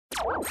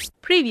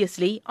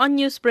Previously on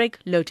Newsbreak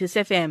Lotus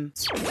FM.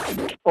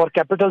 Or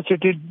capital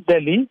city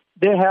Delhi,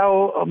 they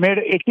have made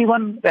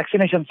 81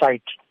 vaccination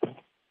sites,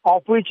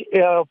 of which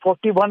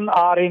 41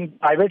 are in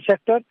private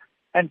sector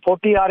and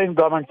 40 are in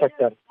government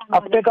sector.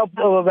 Uptake of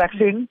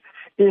vaccine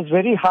is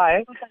very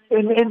high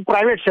in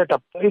private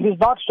setup. It is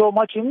not so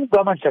much in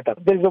government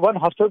setup. There is one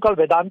hospital called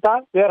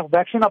Vedanta where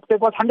vaccine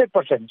uptake was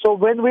 100%. So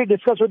when we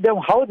discussed with them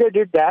how they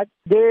did that,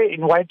 they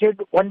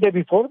invited one day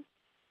before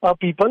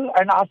people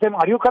and asked them,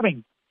 are you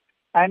coming?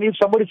 And if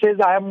somebody says,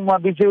 I am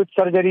busy with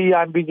surgery,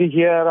 I am busy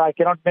here, I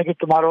cannot make it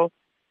tomorrow,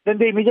 then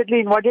they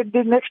immediately invited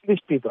the next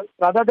list people.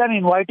 Rather than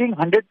inviting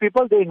 100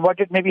 people, they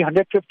invited maybe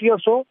 150 or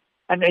so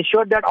and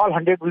assured that all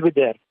 100 will be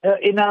there.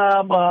 In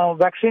a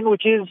vaccine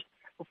which is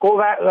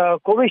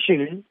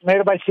Covishield,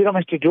 made by Serum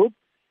Institute,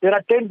 there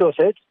are 10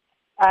 doses.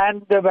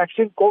 And the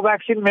vaccine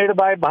Covaxin made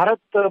by Bharat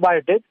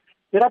Biotech,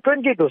 there are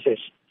 20 doses.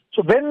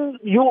 So when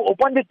you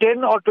open the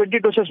 10 or 20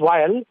 doses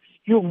vial,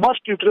 you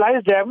must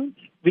utilize them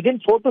within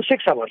 4 to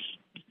 6 hours.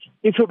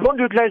 If you don't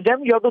utilize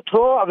them, you have to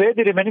throw away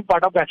the remaining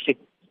part of vaccine.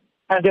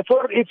 And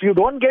therefore, if you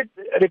don't get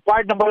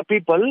required number of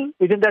people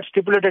within that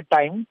stipulated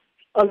time,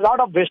 a lot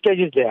of wastage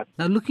is there.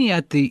 Now, looking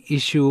at the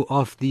issue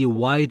of the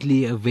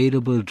widely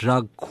available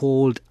drug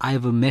called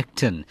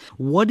ivermectin,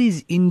 what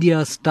is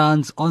India's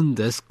stance on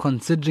this,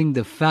 considering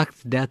the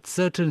fact that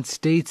certain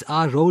states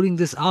are rolling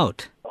this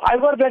out?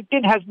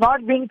 Ivermectin has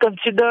not been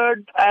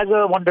considered as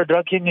a wonder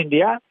drug in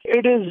India.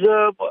 It is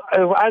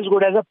as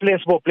good as a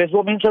placebo.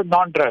 Placebo means a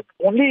non-drug.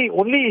 Only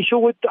issue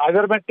with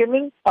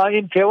ivermectin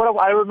in favor of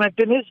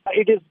ivermectin is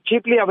it is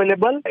cheaply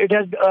available. It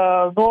has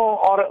no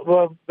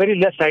or very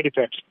less side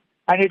effects.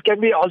 And it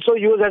can be also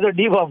used as a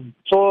deworm.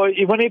 So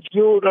even if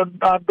you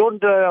don't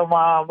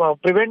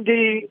prevent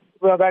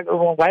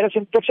the virus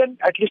infection,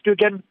 at least you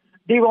can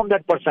deworm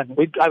that person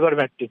with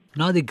ivermectin.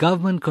 Now, the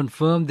government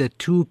confirmed that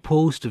 2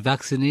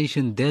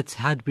 post-vaccination deaths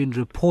had been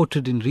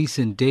reported in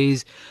recent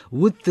days.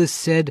 With this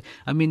said,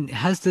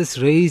 has this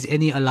raised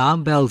any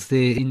alarm bells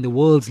there in the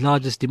world's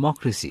largest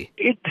democracy?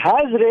 It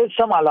has raised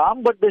some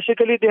alarm, but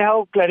basically they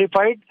have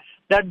clarified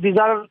that these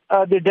are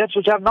the deaths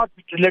which are not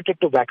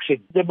related to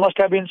vaccine. There must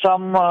have been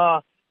some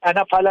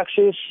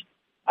anaphylaxis.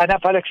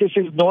 Anaphylaxis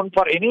is known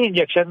for any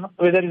injection,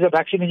 whether it's a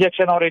vaccine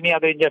injection or any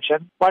other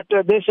injection. But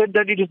they said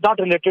that it is not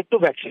related to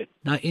vaccine.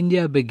 Now,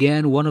 India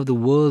began one of the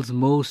world's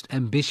most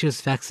ambitious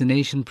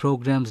vaccination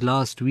programs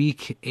last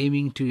week,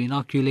 aiming to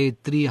inoculate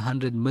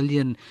 300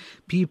 million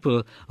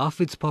people of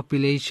its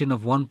population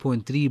of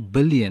 1.3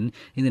 billion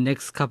in the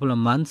next couple of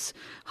months.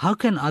 How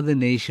can other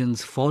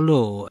nations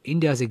follow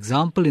India's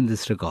example in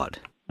this regard?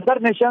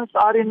 Other nations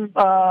are in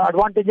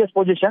advantageous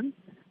position,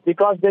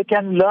 because they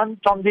can learn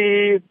from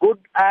the good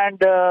and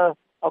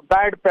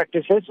bad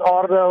practices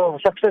or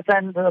success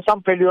and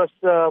some failures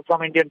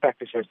from Indian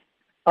practices.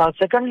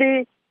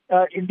 Secondly,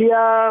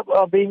 India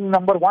being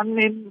number one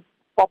in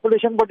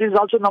population, but is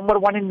also number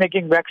one in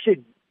making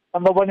vaccine,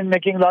 number one in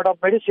making a lot of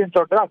medicines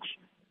or drugs.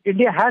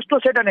 India has to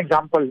set an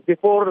example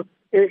before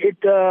it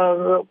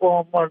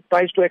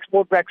tries to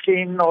export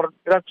vaccine or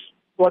drugs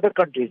to other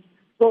countries.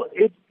 So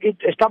it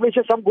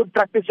establishes some good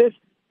practices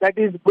that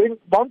is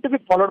bound to be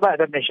followed by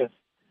other nations.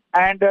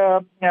 And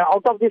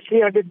out of this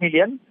 300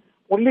 million,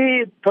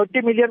 only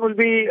 30 million will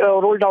be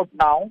rolled out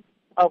now.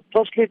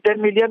 Firstly, 10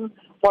 million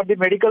for the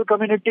medical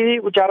community,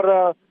 which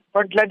are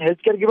frontline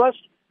healthcare givers.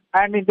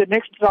 And in the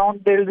next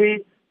round, there will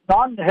be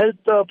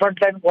non-health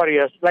frontline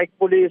warriors like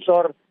police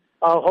or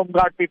home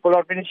guard people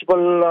or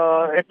municipal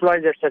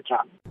employees,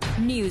 etc.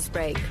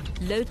 Newsbreak,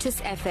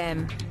 Lotus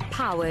FM,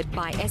 powered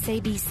by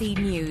SABC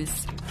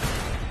News.